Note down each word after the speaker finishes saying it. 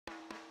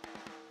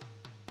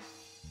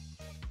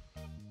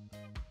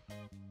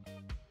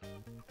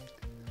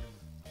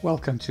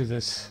Welcome to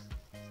this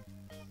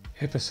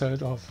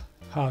episode of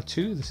How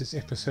To. This is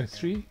episode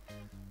 3,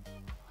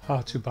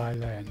 How to Buy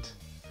Land.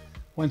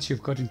 Once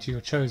you've got into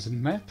your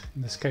chosen map,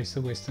 in this case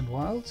the Western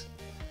Wilds,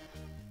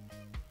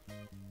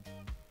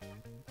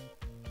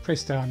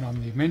 press down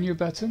on the menu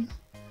button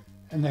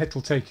and that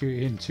will take you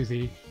into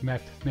the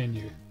map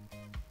menu.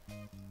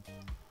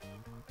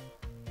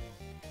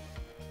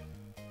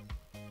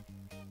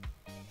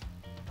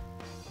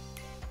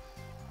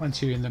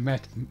 Once you're in the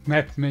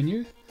map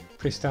menu,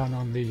 press down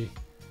on the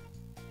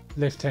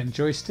left-hand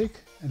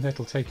joystick and that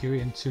will take you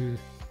into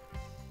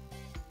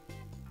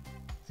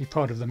the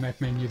part of the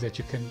map menu that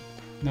you can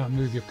now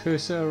move your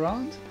cursor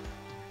around,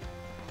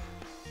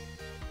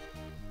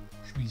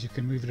 which means you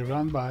can move it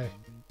around by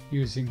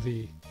using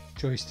the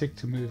joystick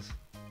to move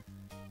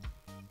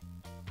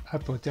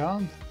up or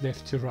down,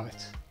 left to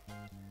right.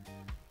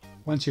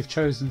 Once you've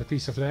chosen the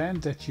piece of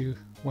land that you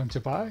want to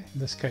buy, in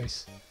this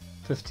case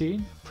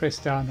 15, press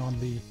down on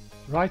the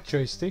right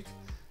joystick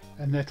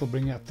and that will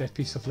bring up that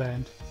piece of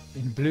land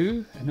in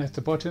blue, and at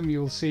the bottom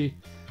you'll see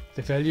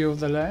the value of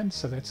the land,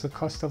 so that's the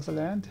cost of the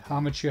land, how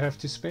much you have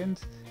to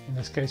spend, in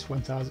this case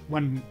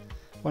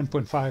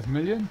 1.5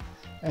 million,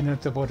 and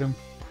at the bottom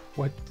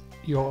what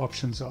your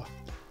options are.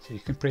 So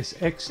you can press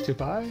X to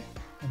buy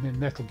and then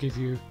that will give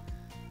you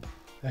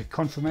a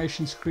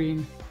confirmation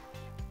screen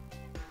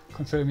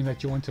confirming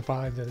that you want to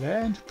buy the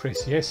land.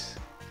 Press yes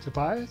to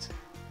buy it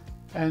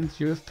and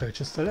you have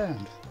purchased the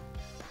land,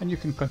 and you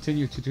can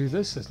continue to do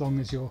this as long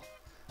as your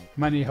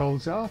money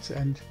holds out,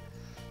 and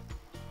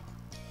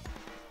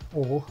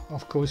or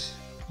of course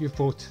you've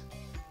bought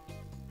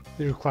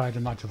the required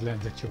amount of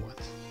land that you want.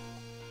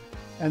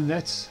 And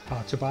that's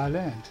how to buy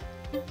land.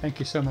 Thank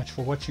you so much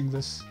for watching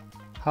this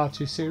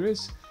how-to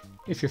series.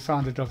 If you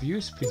found it of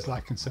use, please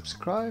like and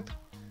subscribe.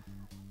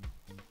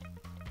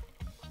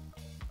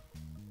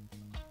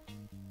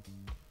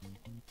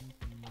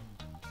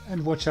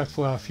 And watch out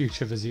for our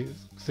future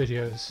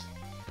videos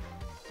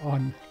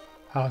on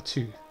how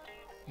to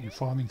in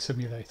Farming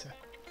Simulator.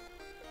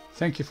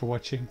 Thank you for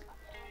watching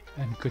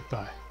and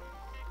goodbye.